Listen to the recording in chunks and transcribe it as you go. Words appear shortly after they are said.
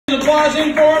applause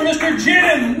for Mr.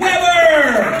 Jim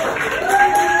Weber.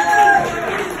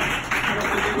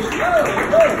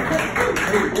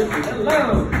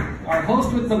 Hello, our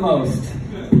host with the most.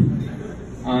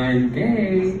 I'm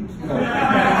gay.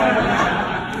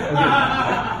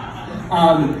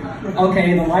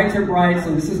 Okay, the lights are bright,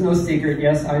 so this is no secret.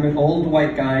 Yes, I'm an old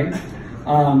white guy.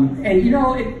 And you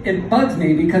know, it bugs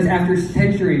me because after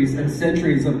centuries and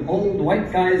centuries of old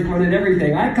white guys running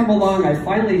everything, I come along, I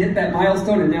finally hit that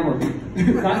milestone, and now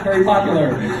we're not very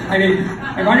popular. I mean,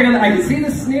 I can see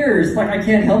the sneers, like I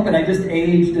can't help it, I just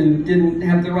aged and didn't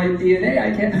have the right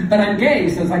DNA, but I'm gay,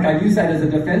 so it's like I use that as a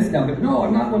defense now, but no,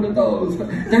 I'm not one of those. But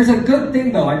there's a good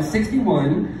thing though, I'm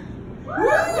 61.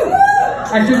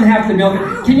 I shouldn't have to milk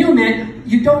it. Can you imagine?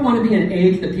 You don't want to be an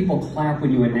age that people clap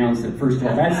when you announce it, first of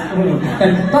all.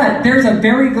 But there's a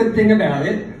very good thing about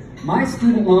it. My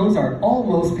student loans are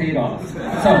almost paid off. So,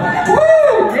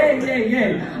 woo! Yay, yay,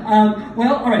 yay.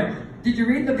 Well, all right. Did you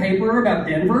read the paper about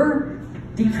Denver?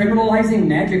 Decriminalizing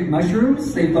magic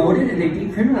mushrooms? They voted and they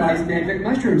decriminalized magic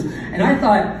mushrooms. And I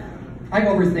thought, I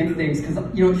overthink things because,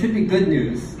 you know, it should be good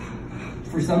news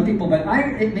for some people, but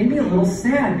it made me a little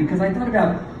sad because I thought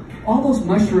about all those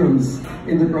mushrooms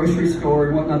in the grocery store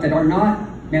and whatnot that are not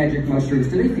magic mushrooms.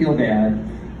 Do they feel bad?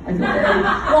 I feel bad.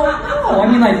 Well, no.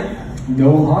 I mean, like,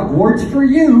 no Hogwarts for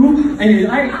you. I mean,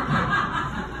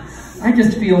 I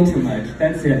just feel too much.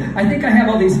 That's it. I think I have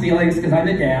all these feelings because I'm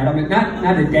a dad. I'm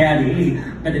not a daddy,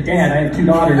 but a dad. I have 2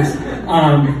 daughters.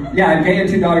 Yeah, I'm gay and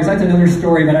 2 daughters. That's another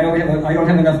story, but I don't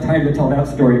have enough time to tell that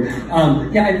story.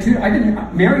 Yeah, I've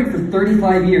been married for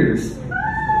 35 years.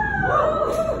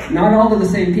 Not all of the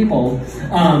same people,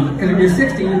 because when you're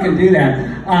 60, you can do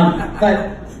that.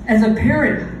 But as a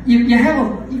parent, you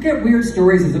get weird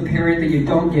stories as a parent that you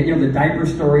don't get. You know, the diaper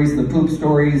stories, the poop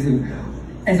stories, and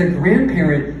as a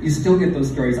grandparent, you still get those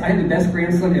stories. I have the best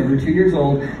grandson ever, 2 years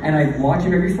old, and I watch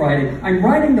him every Friday. I'm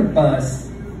riding the bus,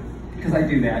 because I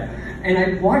do that, and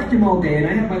I watched him all day, and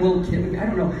I have my little kid, I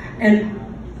don't know. And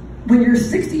when you're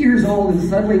 60 years old, and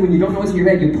suddenly when you don't know what's in your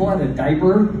bag, you pull out a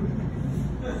diaper,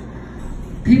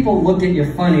 people look at you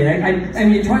funny. I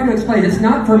mean, you try to explain, it's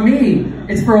not for me,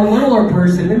 it's for a littler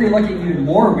person. Then they look at you even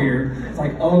more weird. It's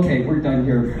like, okay, we're done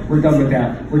here. We're done with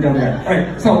that. We're done with that. All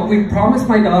right, so we promised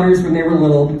my daughters when they were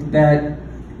little that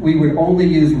we would only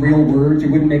use real words. We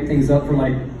wouldn't make things up for,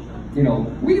 like, you know,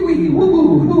 wee-wee,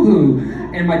 woo-woo, hoo-hoo.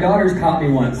 And my daughters caught me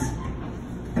once.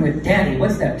 I went, Daddy,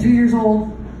 what's that? 2 years old?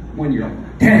 1 year old.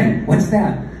 Daddy, what's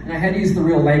that? And I had to use the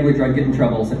real language or I'd get in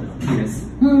trouble. So, penis.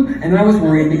 And then I was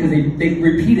worried because they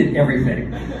repeated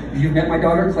everything. If you've met my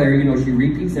daughter Claire, you know she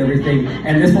repeats everything.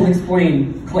 And this will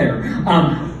explain Claire.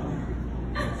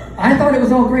 I thought it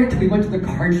was all great till we went to the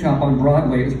card shop on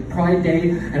Broadway. It was Pride Day,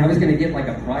 and I was going to get like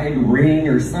a pride ring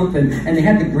or something. And they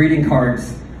had the greeting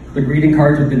cards. The greeting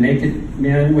cards with the naked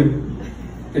men with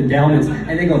endowments.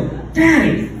 And they go,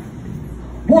 Daddy,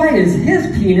 why is his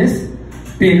penis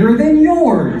bigger than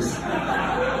yours?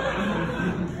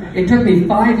 It took me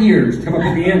 5 years to come up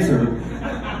with the answer.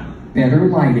 Better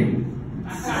lighting.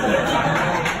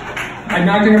 I'm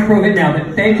not going to prove it now,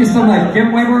 but thank you so much.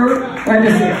 Jim Weber, glad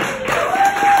to see you.